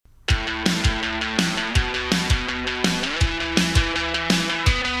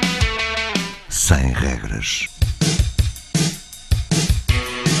sem regras.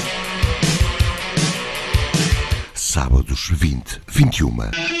 Sábados 20, 21.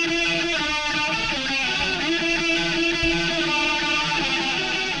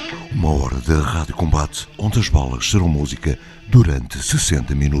 Uma hora de rádio combate onde as bolas serão música durante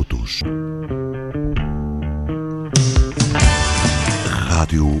 60 minutos.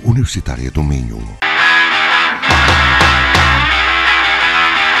 Rádio Universitária do Minho.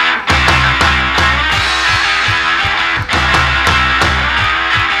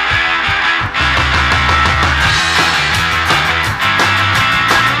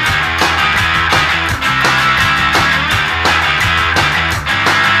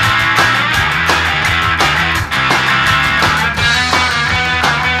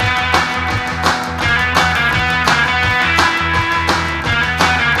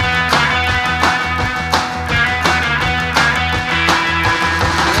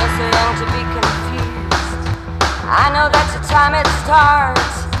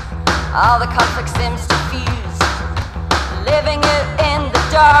 All the conflict seems to fuse, living it in the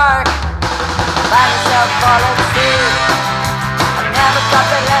dark. Find yourself falling through. I never thought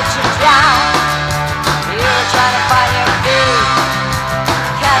they let you down. You were trying to find your feet.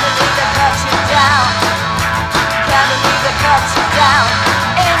 Can't believe they cut you down. Can't believe they cut you down.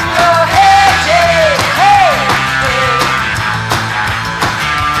 In your head, hey, hey, hey.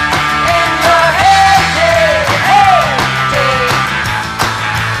 In your head, hey, hey, hey.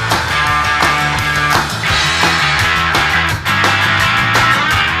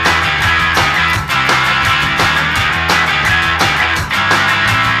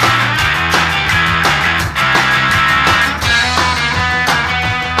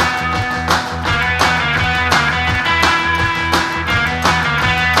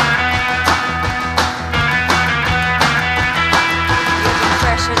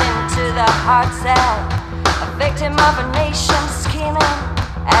 Heart cell, a victim of a nation scheming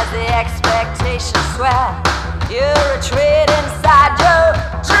as the expectations swell. You retreat inside your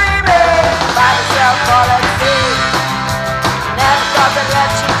dreaming. Find yourself falling through. Never thought they'd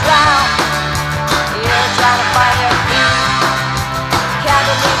let you drown. You're trying to find your feet. Can't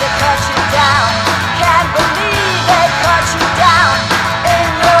believe they cut you down. Can't believe they cut you down. In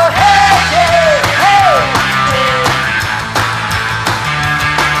your head, hey, hey, hey.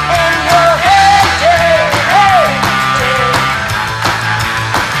 In your head, hey, hey, hey.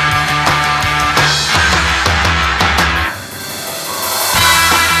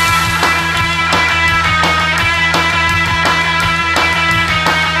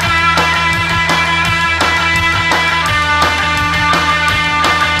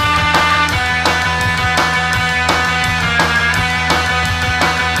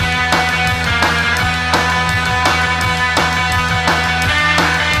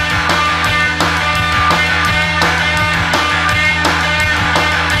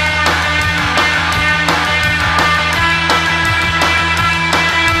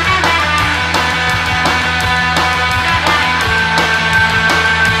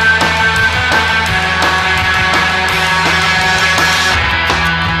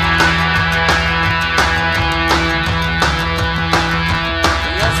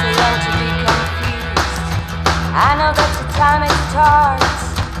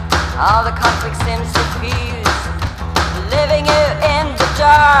 All the conflict seems diffused, living you in the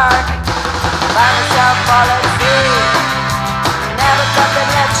dark. Find yourself falling through. Never thought they'd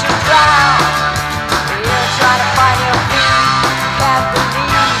let you drown. You're trying to find your feet. Can't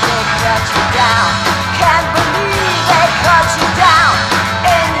believe they cut you down. Can't believe they cut you down.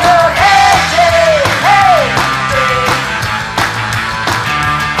 In your head, hey, hey, hey.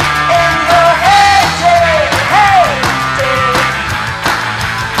 In your head, hey, hey, hey.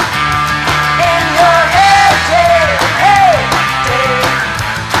 In your head, hey, hey, hey.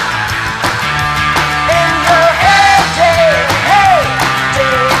 In your head, hey, hey,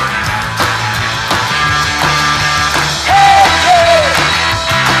 hey. Hey, hey.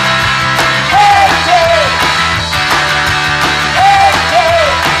 Hey, hey. Hey, hey.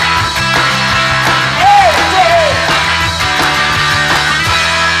 Hey, hey.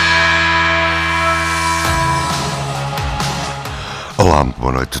 Olá, muito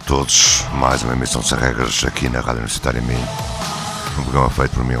boa noite a todos. Mais uma emissão sem regras aqui na Rádio Universitária Minho. Um programa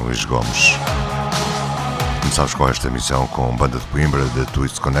feito por mim, Luís Gomes. Começamos com esta emissão com banda de Coimbra, The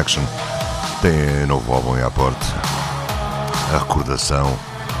Twist Connection. Tem novo álbum em aporte. A recordação,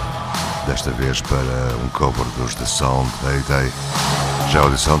 desta vez para um cover dos The Sound, Heyday. Já a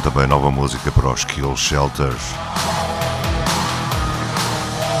audição também nova música para os Kill Shelter.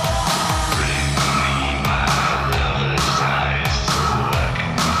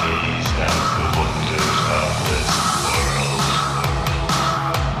 What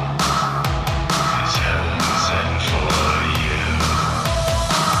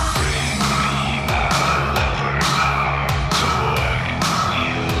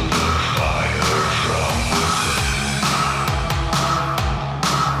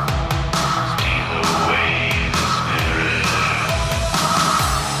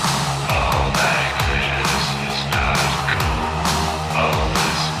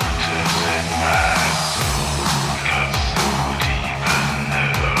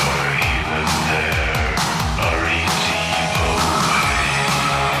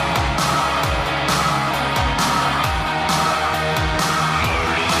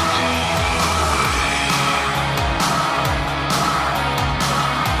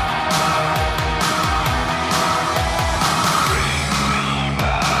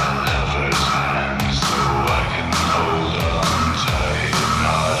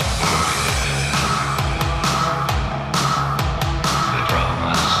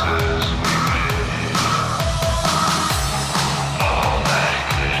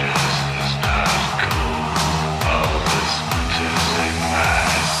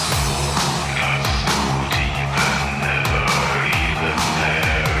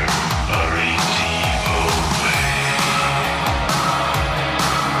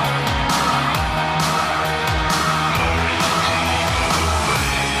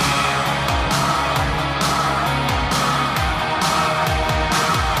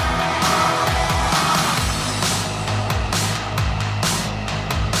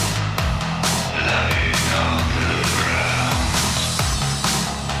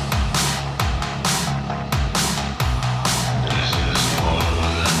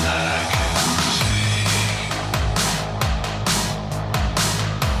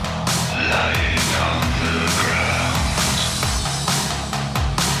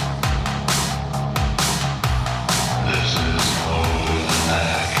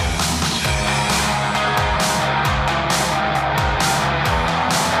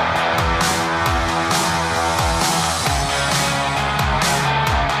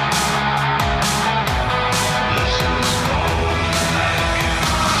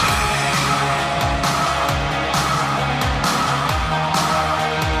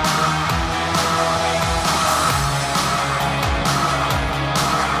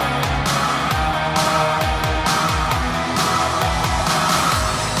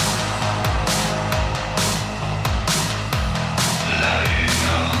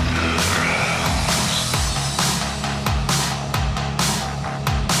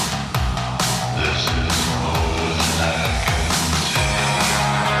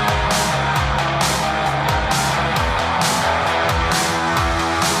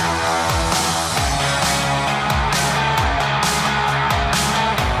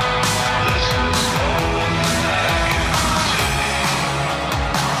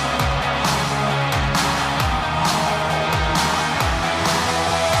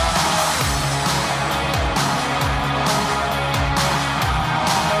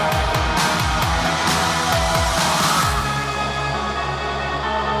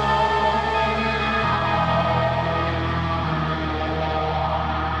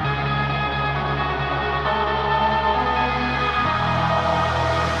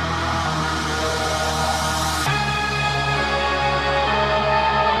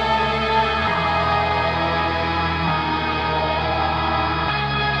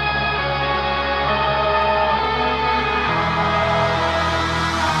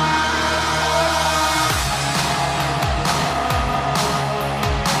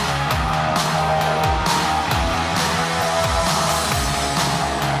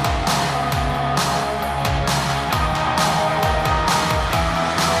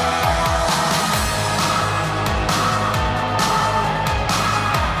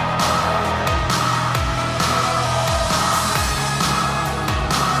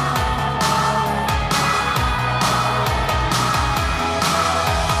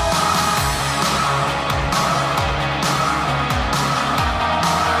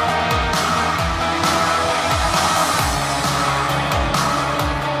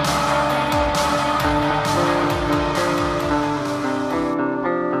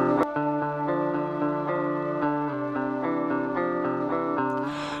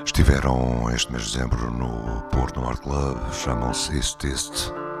este mês de dezembro no Porto Art Club, chamam-se IST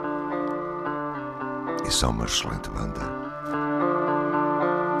IST e são uma excelente banda.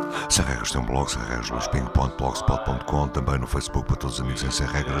 Sem Regras tem um blog, semregras.blogspot.com, também no Facebook para todos os amigos em Sem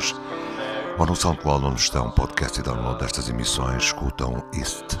Regras, ou no SoundCloud, onde estão podcast e download destas emissões. Escutam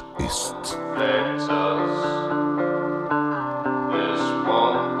IST IST.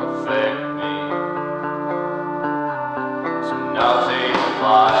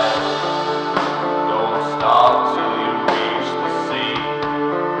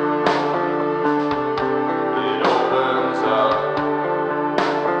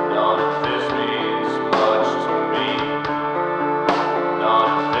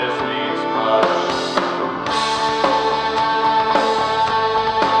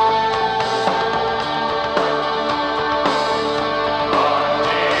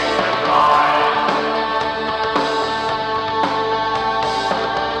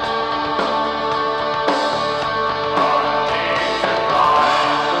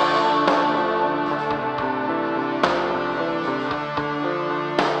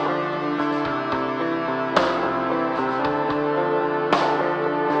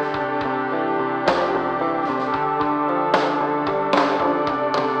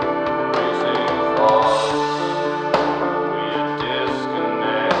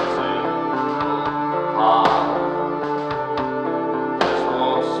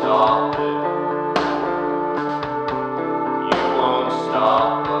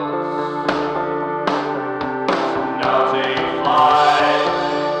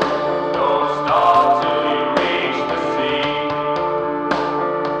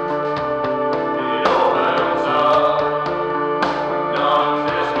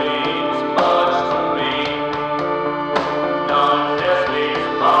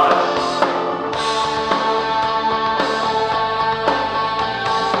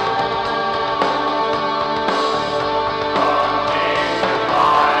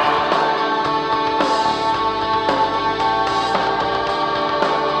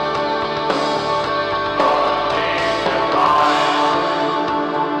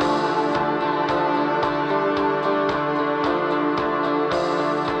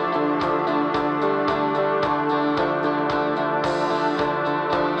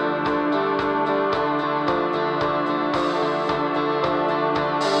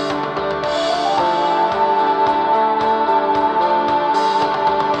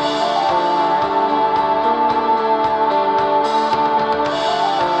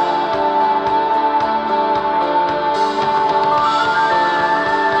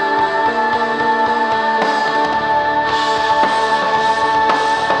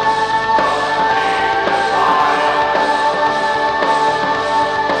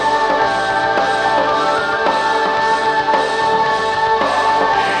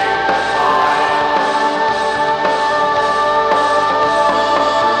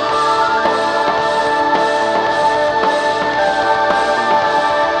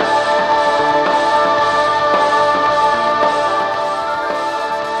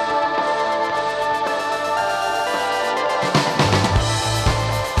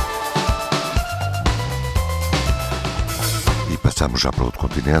 Passamos já para outro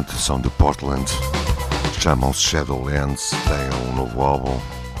continente, são de Portland, chamam-se SHADOWLANDS, têm um novo álbum,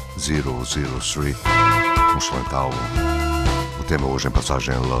 003, um excelente álbum. O tema hoje em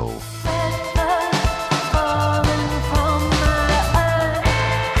passagem Low.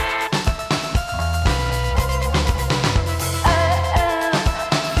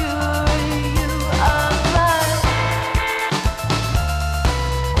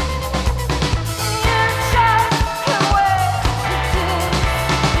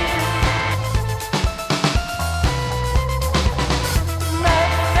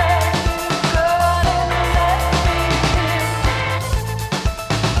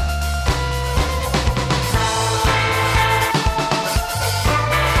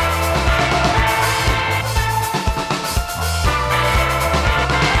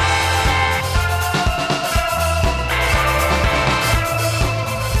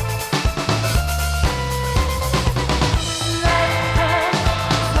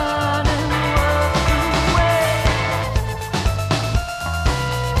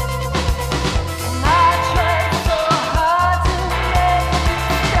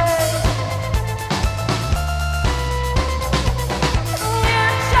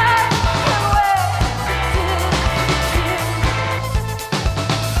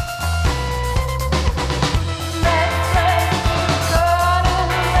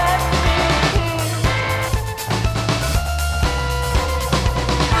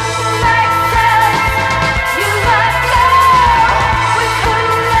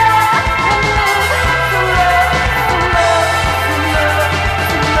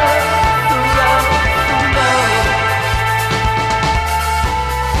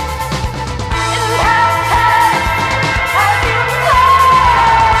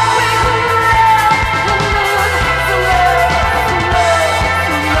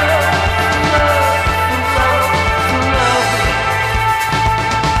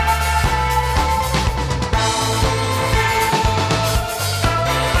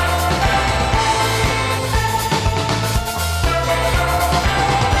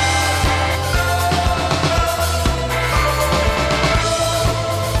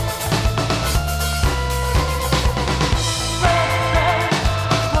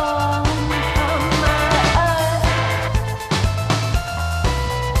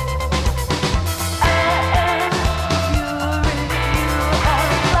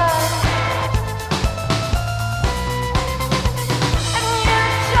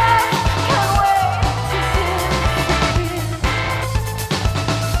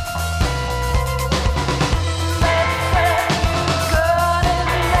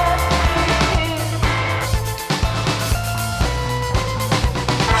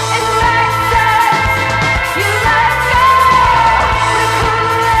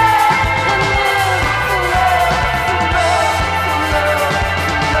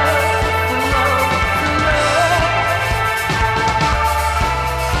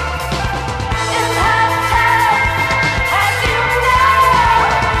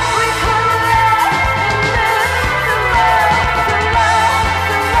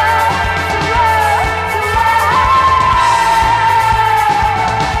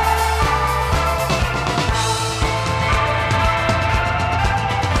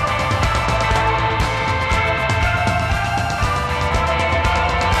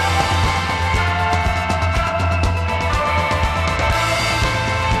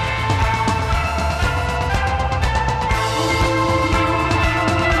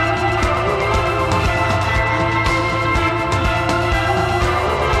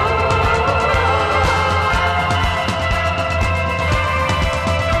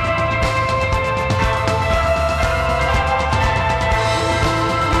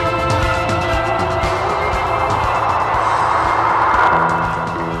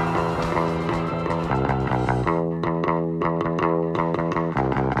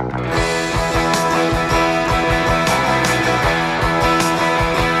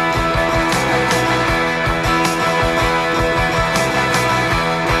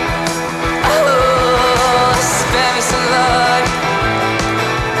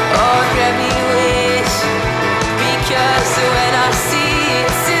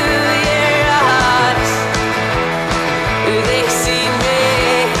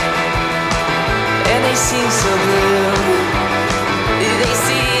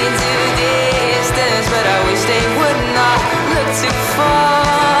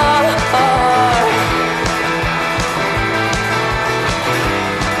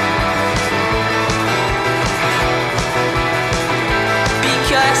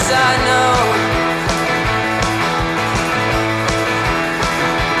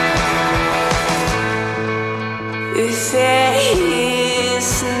 there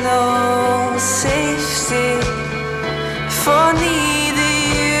is no safety for neither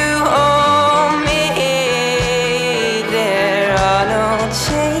you or me. There are no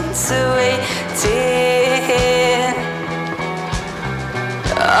chains waiting.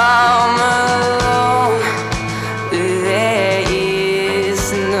 I'm alone. There is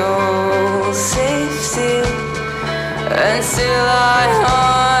no safety until I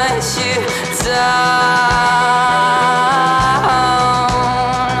hunt you down.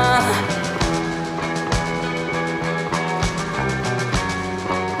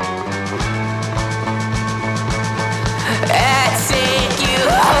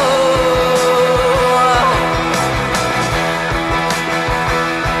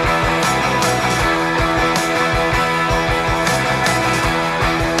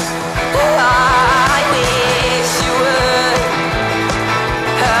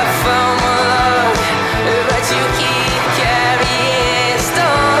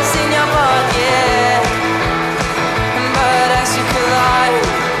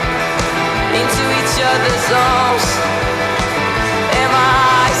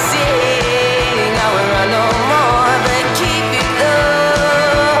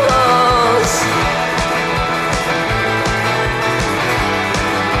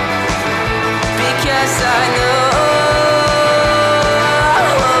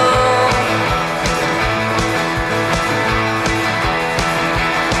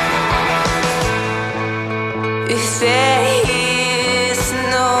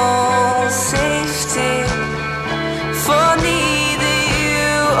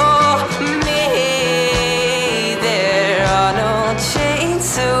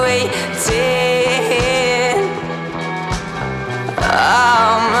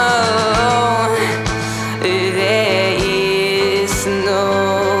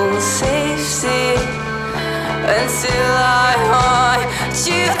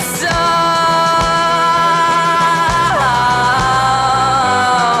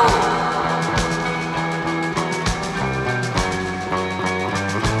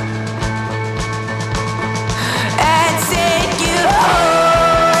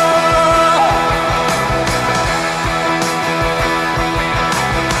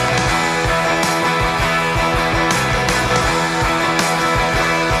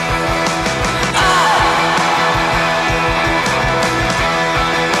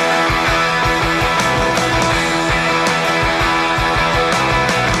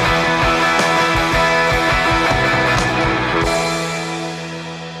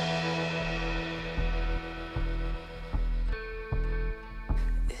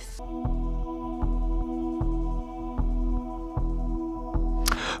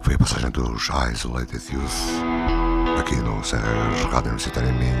 Foi a passagem dos Isolated Youth aqui no Regras Rádio Universitária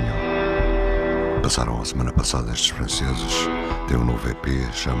em Minho. Passaram a semana passada estes franceses. Tem um novo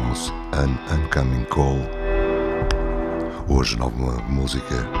EP, chamam-se Oncoming Call. Hoje nova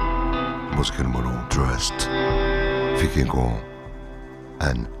música número 1, Trust. Fiquem com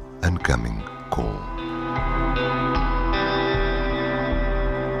Oncoming Call.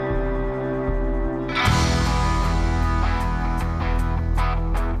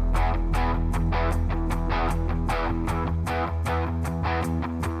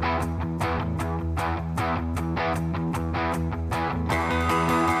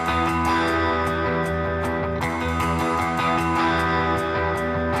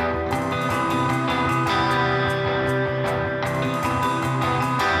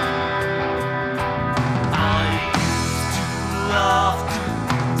 I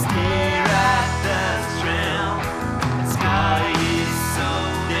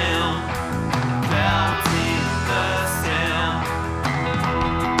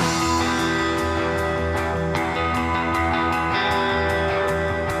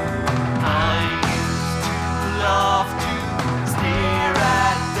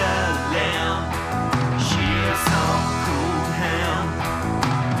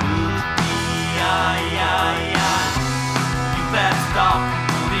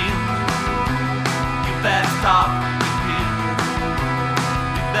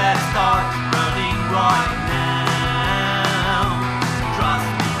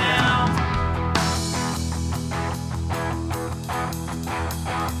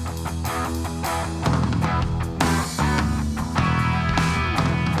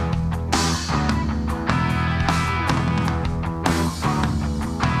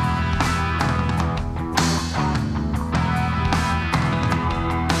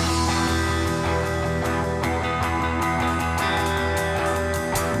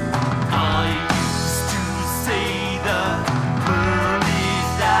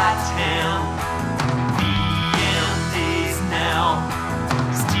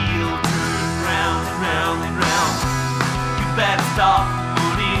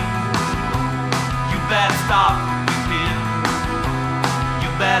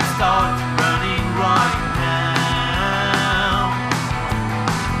better start running right now.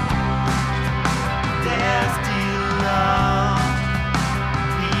 There's still love.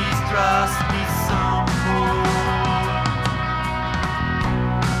 Please trust me some more.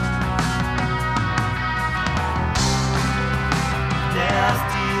 There's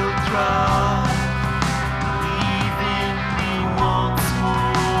still trust. Believe in me once more.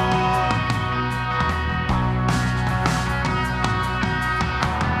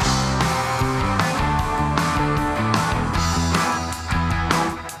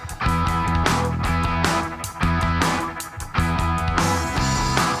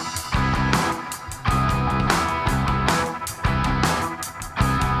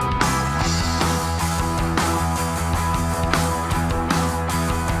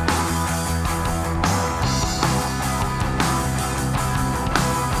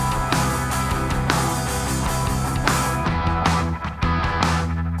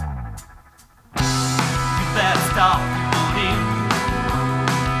 Stop moving.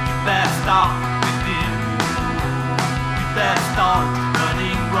 You better stop within. You better start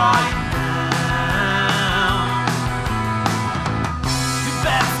running right now. You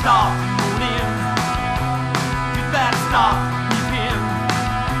better stop moving. You better stop weeping.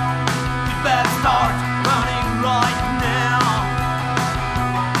 You better start running right now.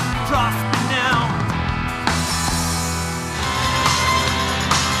 Trust me now.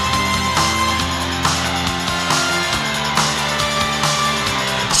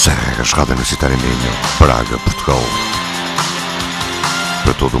 Regras, Rádio Universitária Minho, Praga, Portugal.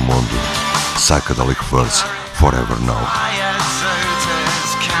 Para todo o mundo, Psychedelic Furs, Forever Now.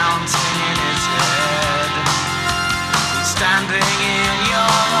 Standing in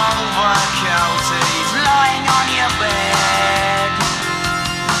your overcoat, he's lying on your bed.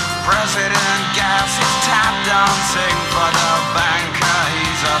 President Gas is tap dancing for the banker,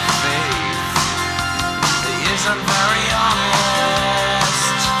 he's a thief. He isn't very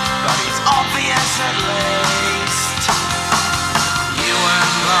honest, but he's obvious at least. You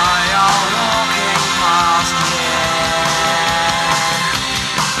and I are walking past here,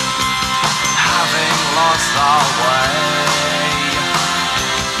 having lost our way.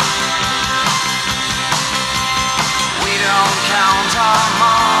 We don't count our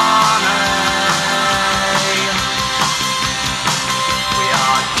money, we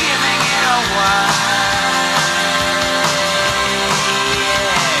are giving it away.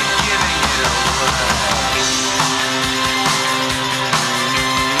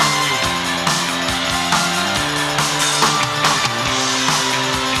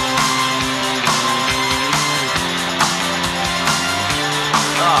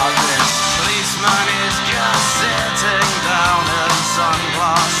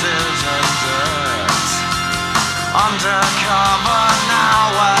 Undercover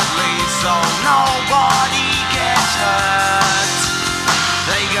now at least, so nobody gets hurt.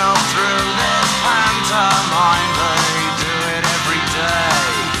 They go through this pantomime, they do it every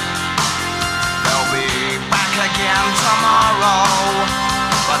day. They'll be back again tomorrow,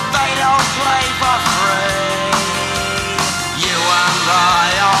 but they don't play for free. You and I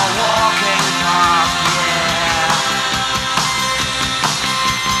are walking past, yeah,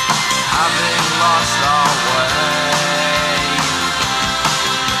 having lost our way.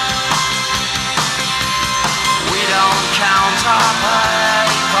 Count our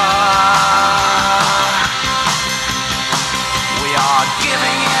paper, we are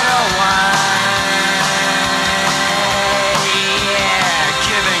giving it away, yeah,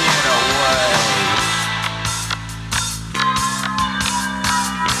 giving it away.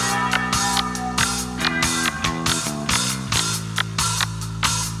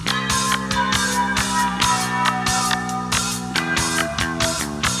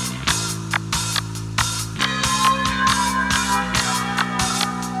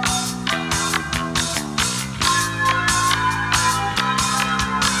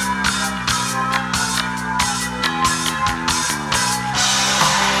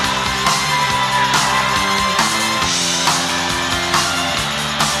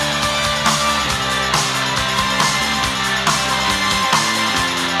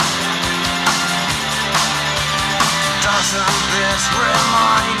 Doesn't this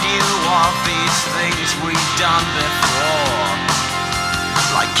remind you of these things we've done before?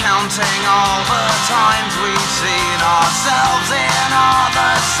 Like counting all the times we've seen ourselves in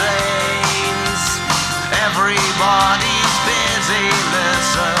other scenes. Everybody's busy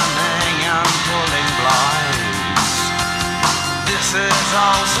listening and pulling blinds. This is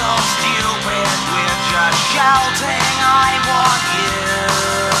all so stupid, we're just shouting, I want you.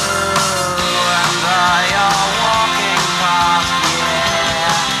 And I are walking past,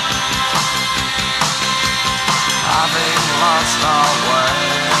 yeah,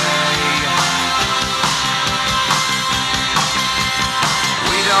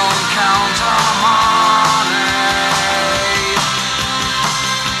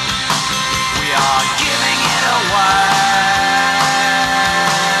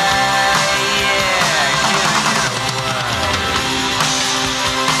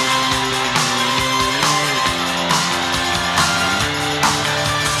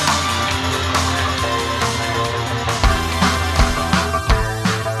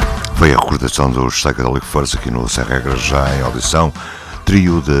 Foi a recordação dos Psychedelic Furs aqui no Sem Regras, já em audição.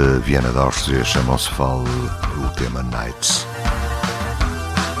 Trio de Viena da Áustria, chamam-se FALLE, o tema Nights.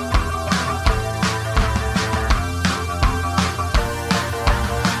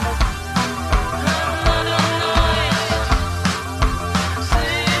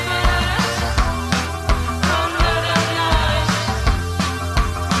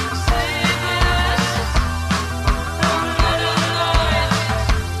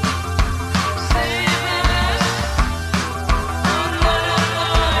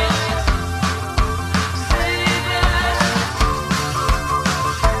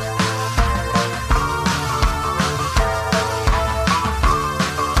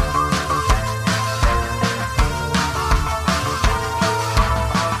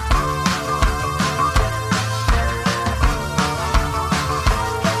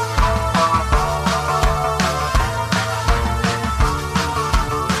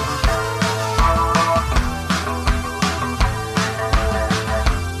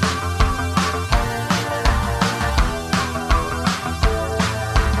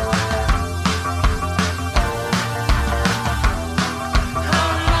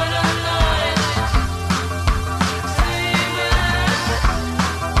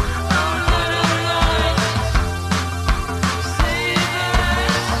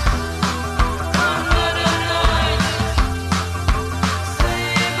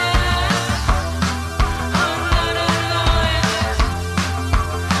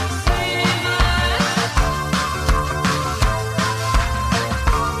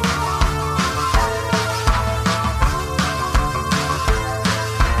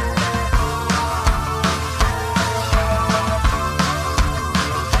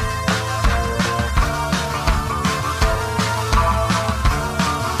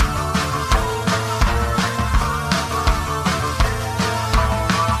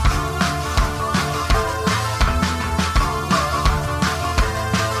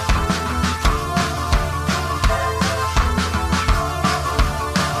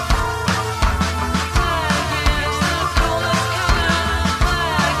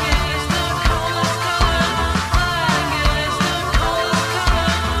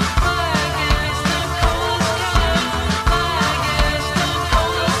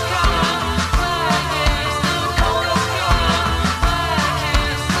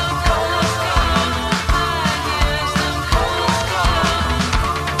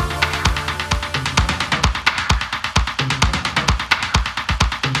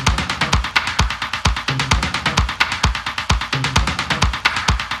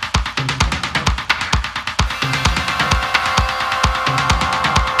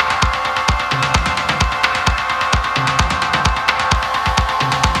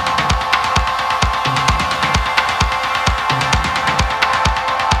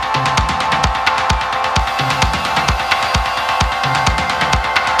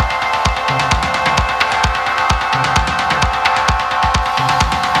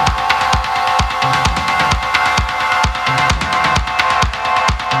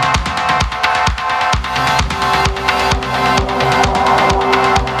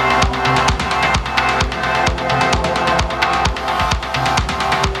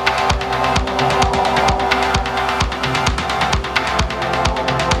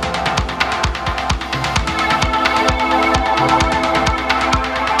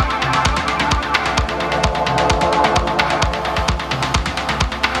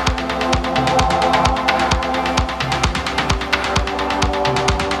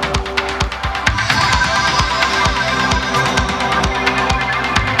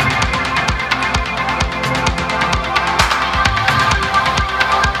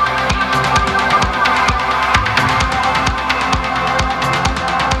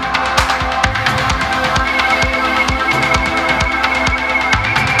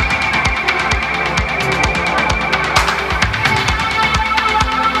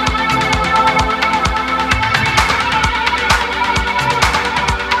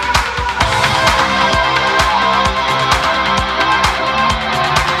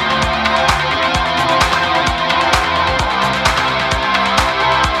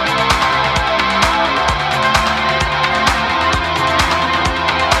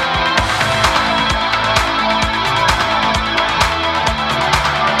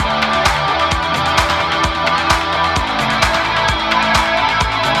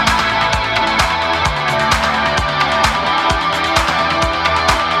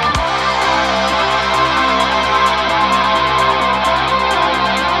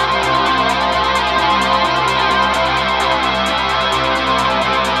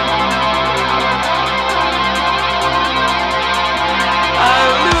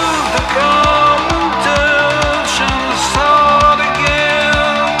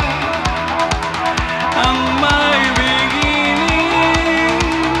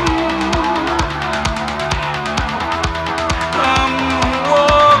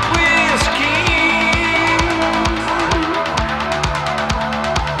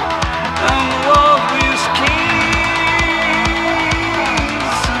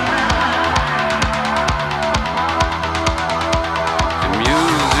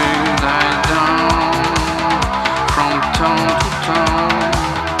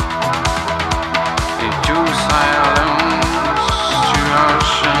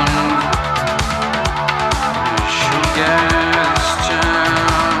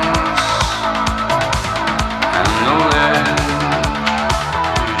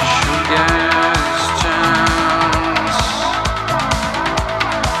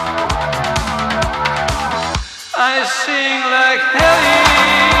 I sing like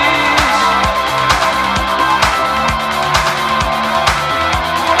Hades.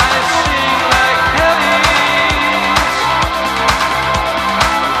 I sing like Hades.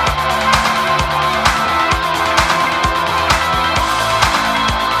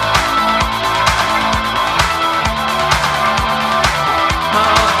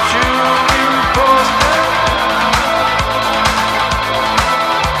 How you impose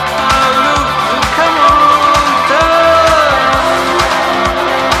come on down.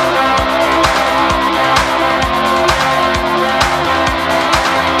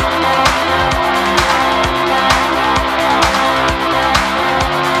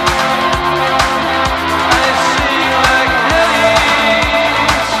 I sing like Hades.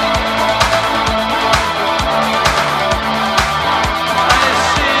 I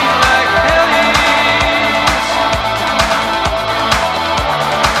sing like Hades.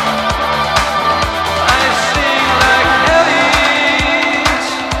 I sing like Hades.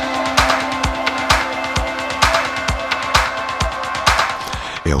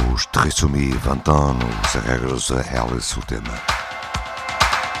 É os TRISOMIE 20 anos, as regras da Alice, o tema.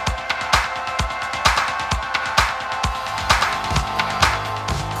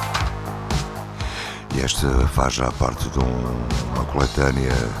 E esta faz já parte de uma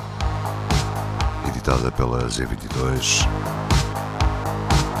coletânea editada pela Z22.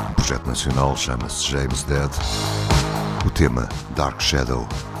 Um projeto nacional, chama-se James Dead. O tema Dark Shadow.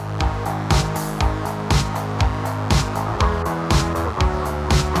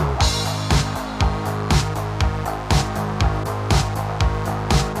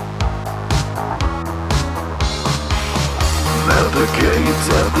 At the gates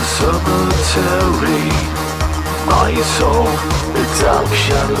of the cemetery, my soul, the dark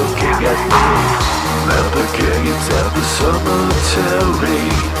shadow looking at me. At the gates of the cemetery,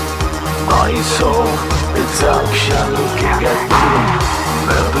 my soul, the dark shadow looking at me.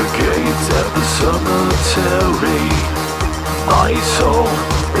 At the gates of the cemetery, my soul,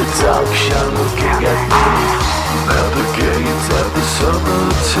 the dark shadow looking at me. At the gates of the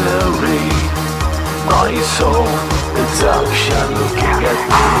cemetery, my soul, the dark shadow looking at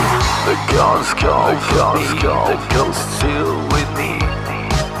me. The gods call for me, the ghost still with me.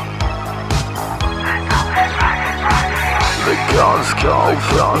 The gods call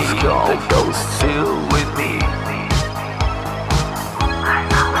for me, the ghost still with me.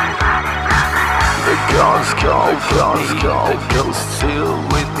 The gods call for me, the ghost still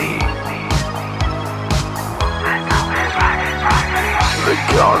with me. The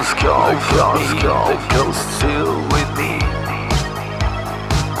gods call for me, the ghost still with me.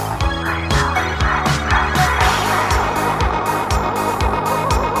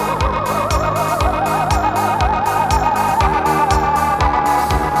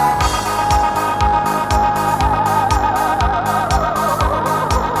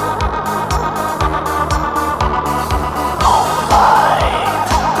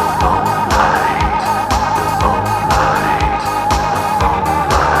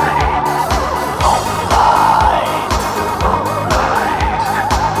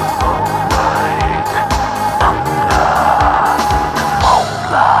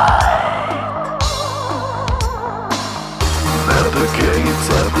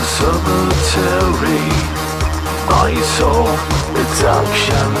 Cemetery, my soul, the dark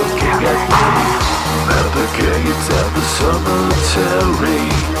shadow looking at me. At the gates of the cemetery,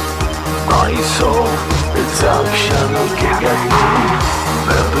 my soul, the dark shadow looking at me.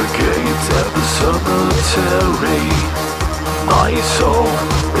 At the gates of the cemetery, my soul,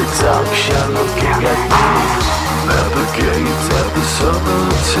 the dark shadow looking at me. At the gates of the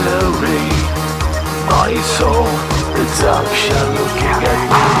cemetery, my soul, the dark shadow looking at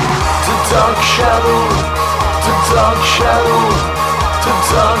me. The dark shadow, the dark shadow, the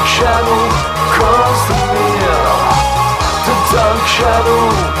dark shadow comes to me. The dark shadow,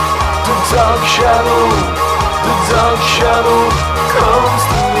 the dark shadow, the dark shadow comes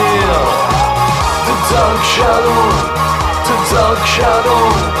to me. The dark shadow, the dark shadow,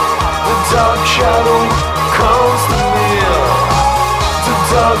 the dark shadow comes to me. The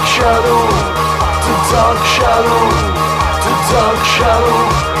dark shadow, the dark shadow, the dark shadow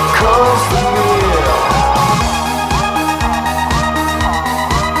comes to me.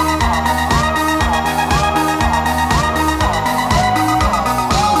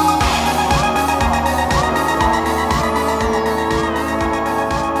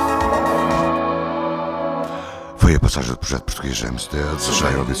 Foi a passagem do projeto português James Dead,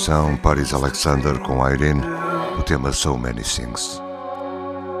 já em audição, Paris Alexander com IRENE, o tema So Many Things.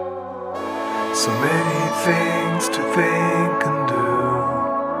 So many things to think and do.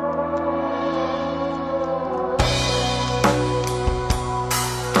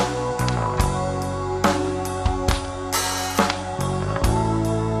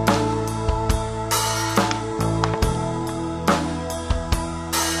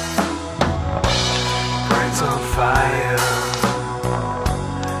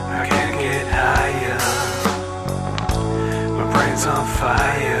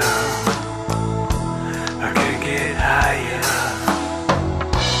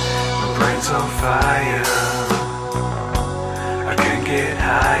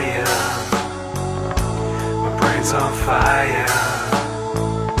 fire.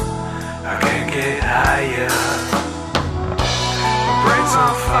 I can't get higher. My brain's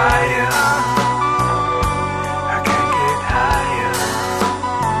on fire. I can't get higher.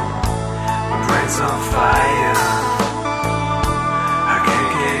 My brain's on fire. I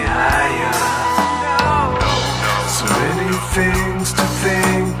can't get higher. So many things to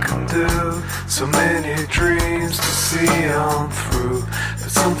think and do, so many dreams to see on through,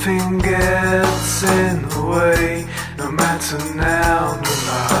 but something gets in the way. No matter now, no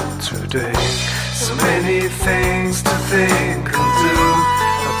not today. So many things to think and do,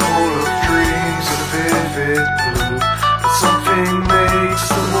 a pool of dreams and a vivid blue, but something makes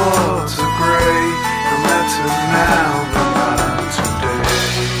the water grey. No matter now, no not today.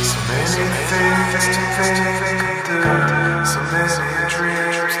 So many things to think and do, so many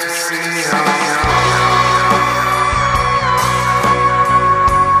dreams to see on a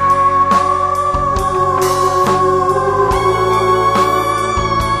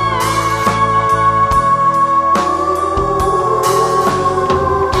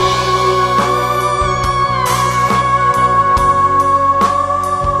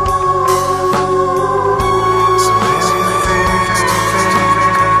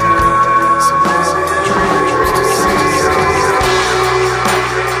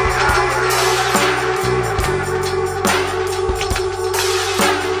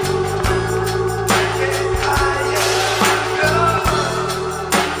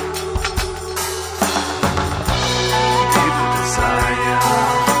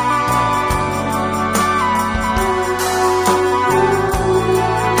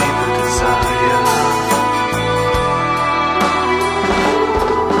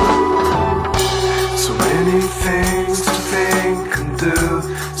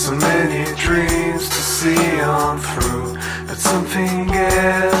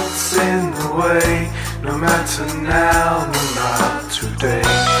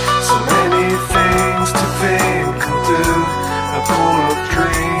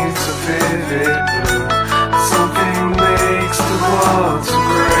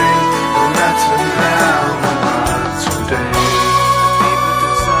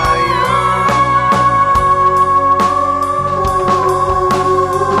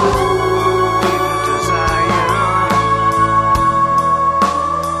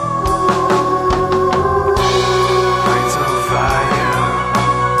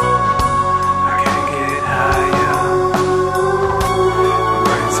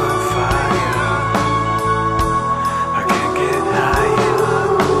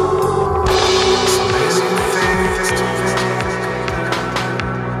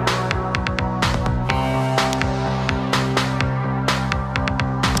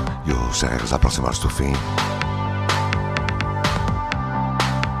aproximar-se do fim.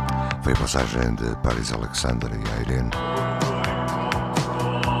 Foi a passagem de Paris Alexander e EIRENE.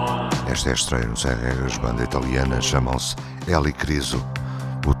 Esta é a estreia no Sem Regras, banda italiana, chamam-se ELICRIso,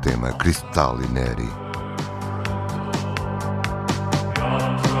 o tema Cristalli Neri.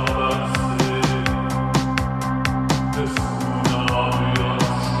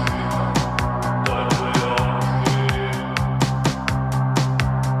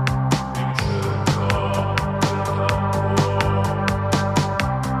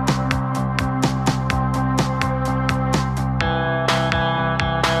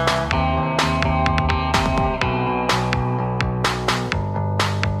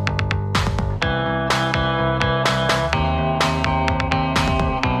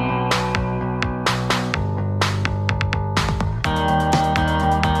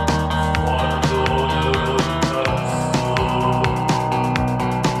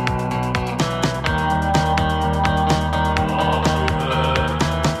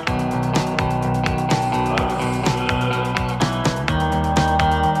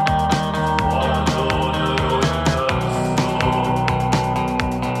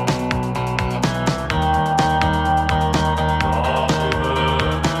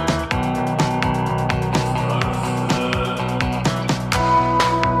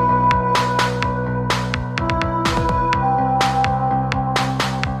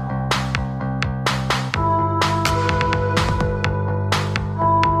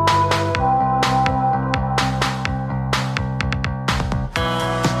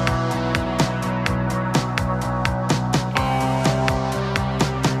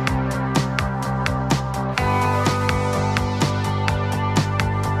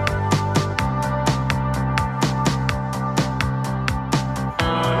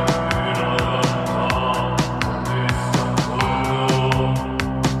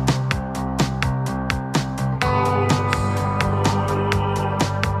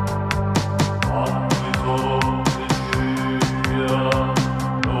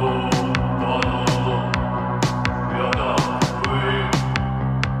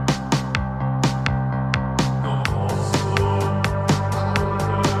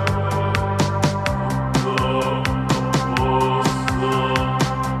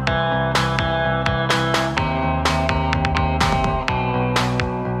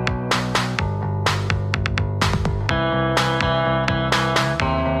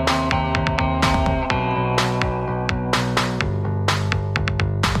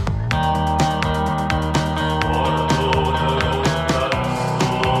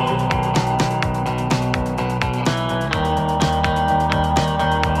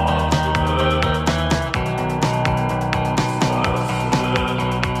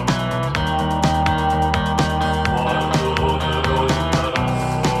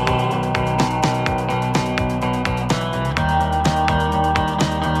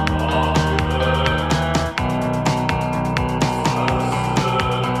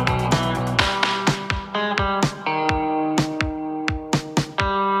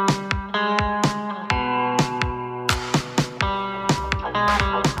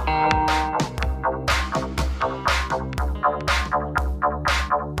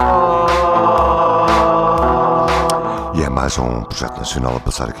 Mais um projeto nacional a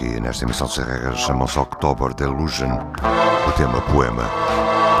passar aqui nesta emissão de Sem Regras, chamam-se OKTOBER DELUSION, o tema poema.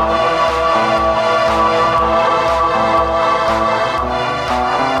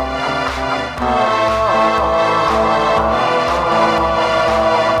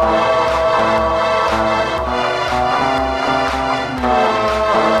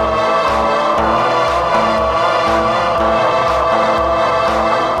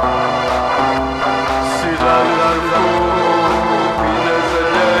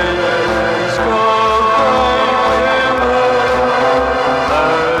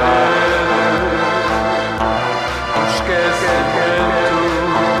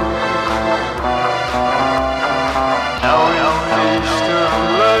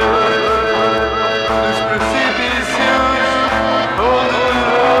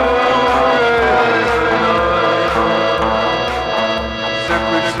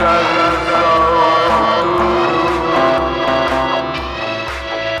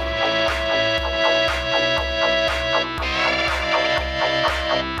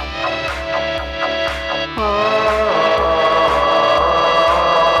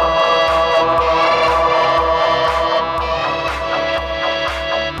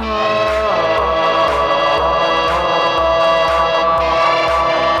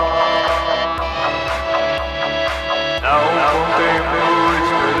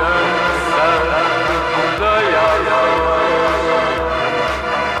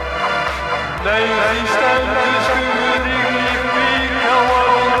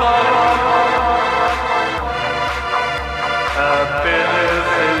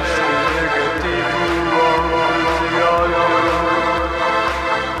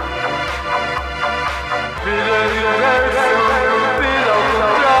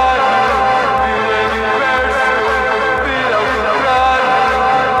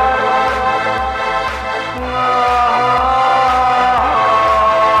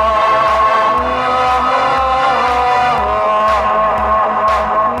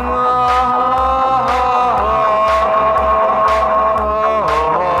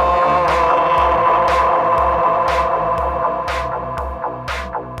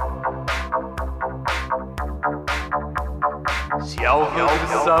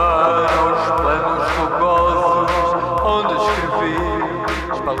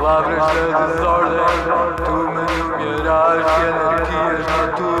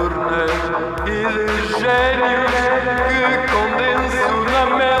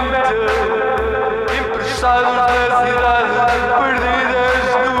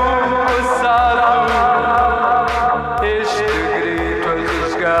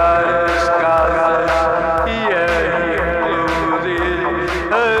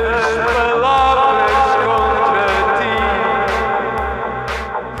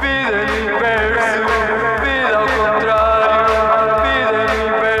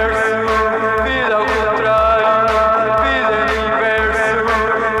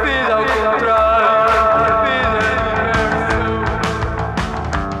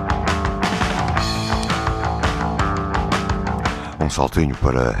 Saltinho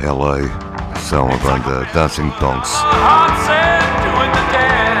para LA, são a banda Dancing Tongues.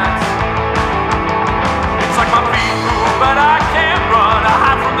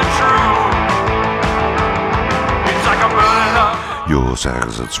 E o Sem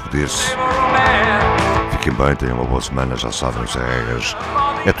Regras a despedir-se. Fiquem bem, tenham uma boa semana, já sabem, Sem Regras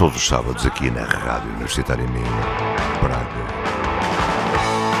é todos os sábados aqui na Rádio Universitária Minho, Braga.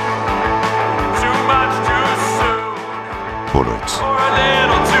 Boa noite.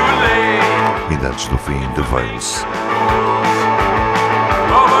 Ainda antes do fim de Vales.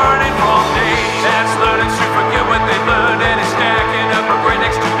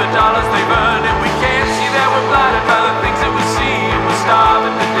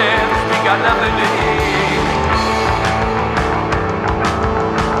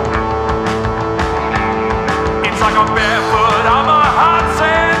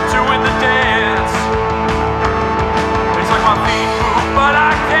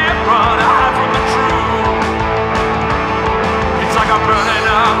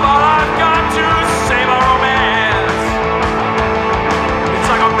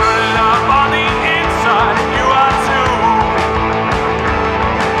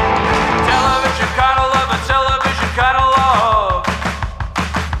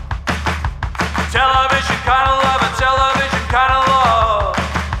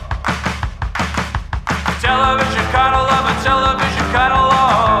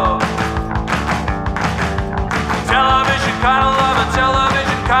 Television kind of love and television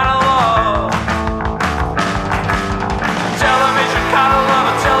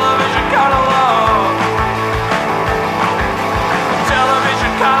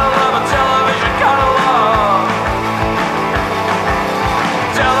kind of love, a television kind of love.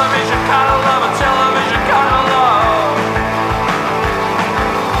 Television kind of love, a television kind of love.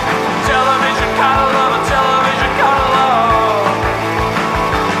 Television kind of love, a television kind of love.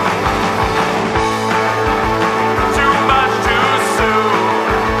 Too much too soon,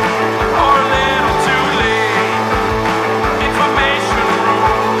 or a little too late. Information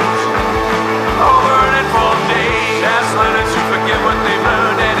rules over an informed age. Ask learners to forget what they've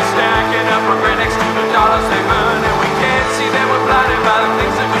learned, and it's stacking up regret next to the dollars they've earned. And we can't see that we're blinded by the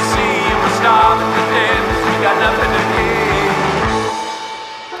things that we see, and we're starving to death 'cause we got nothing to give.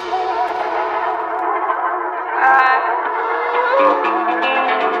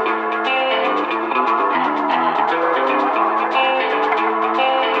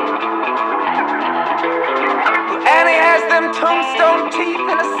 Annie has them tombstone teeth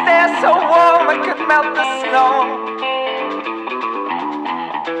and a stare so warm it could melt the snow.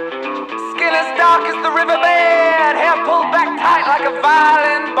 Skin as dark as the riverbed, hair pulled back tight like a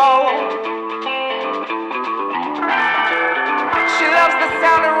violin bow. She loves the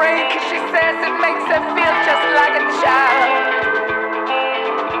sound of rain 'cause she says it makes her feel just like a child.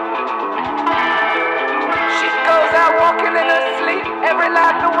 She goes out walking in her sleep every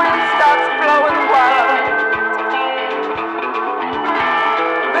night the wind starts blowing wild.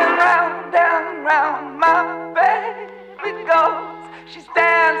 Then round and round my baby goes. She's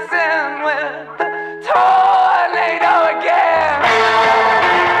dancing with the tornado again.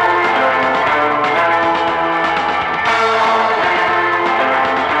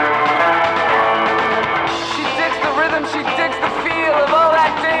 She digs the rhythm, she digs the feel of all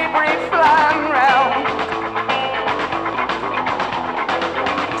that debris flying round.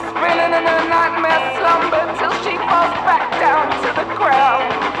 Spinning in a nightmare slumber till she falls back down to the ground.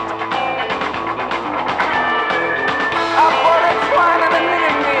 I bought her twine and a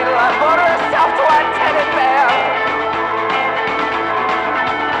knitting needle, I bought her a soft white teddy bear.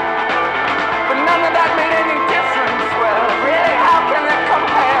 But none of that made any difference, well, really, how can it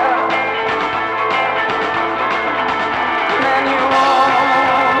compare? Man, you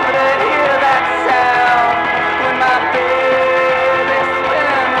want to hear that sound when my baby's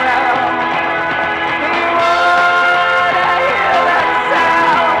spinning round. You want to hear that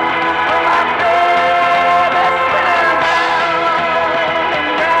sound when my baby's spinning round and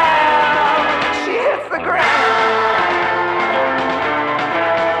round. She hits the ground.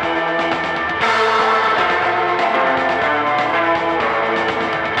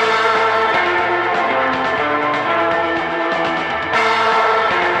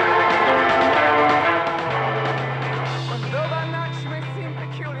 Though by night she may seem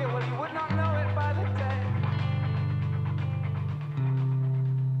peculiar, well, you would not know it by the day.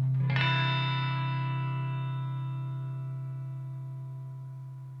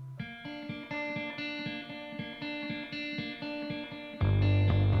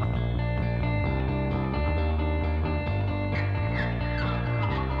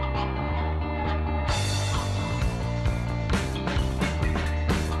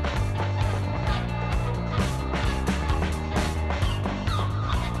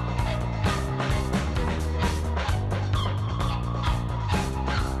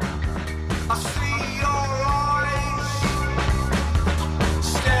 I see your eyes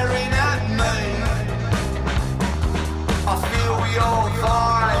staring at me. I feel your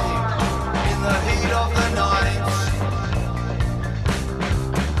vibe in the heat of the night.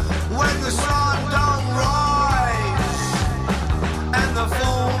 When the sun don't rise and the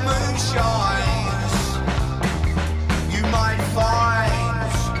full moon shines, you might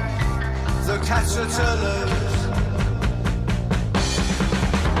find the cats are toulouse.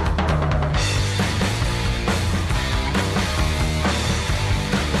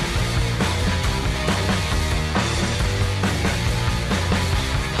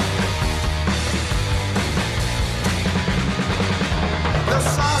 They'll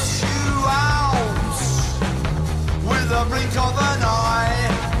suss you out with a blink of an eye.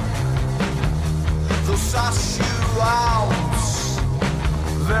 They'll suss you out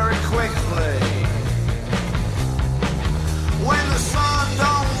very quickly.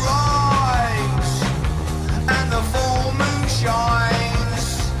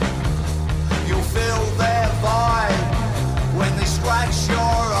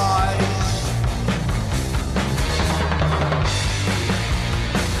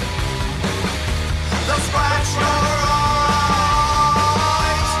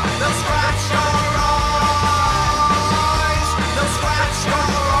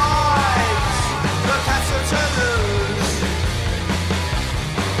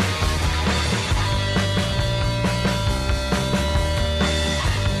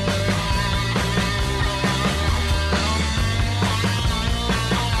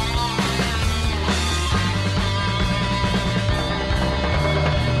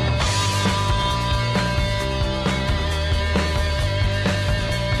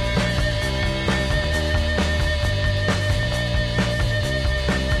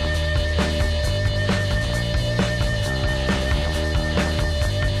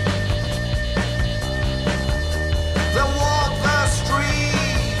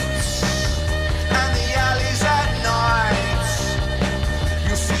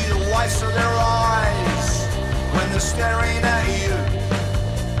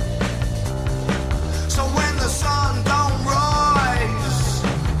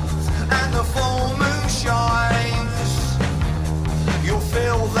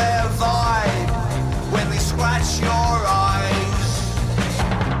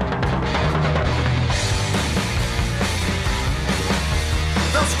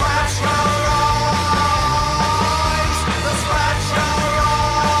 scratch your